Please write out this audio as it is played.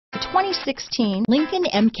2016 Lincoln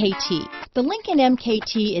MKT. The Lincoln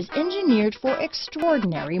MKT is engineered for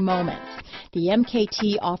extraordinary moments. The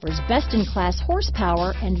MKT offers best-in-class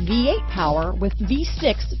horsepower and V8 power with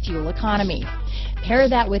V6 fuel economy. Pair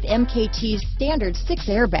that with MKT's standard 6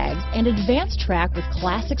 airbags and advanced track with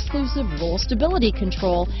class-exclusive roll stability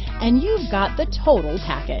control, and you've got the total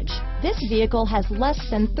package. This vehicle has less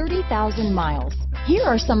than 30,000 miles. Here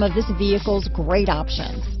are some of this vehicle's great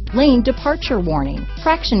options: lane departure warning,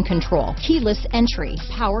 traction control, keyless entry,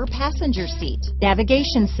 power passenger seat,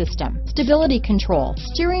 navigation system, stability control,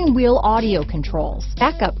 steering wheel audio controls,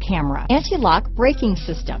 backup camera, anti-lock braking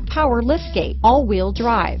system, power liftgate, all-wheel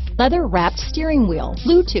drive, leather-wrapped steering wheel,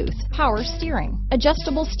 Bluetooth, power steering,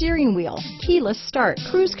 adjustable steering wheel, keyless start,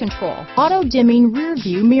 cruise control, auto-dimming rear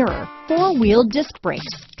view mirror, 4-wheel disc brakes.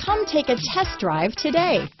 Come take a test drive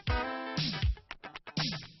today.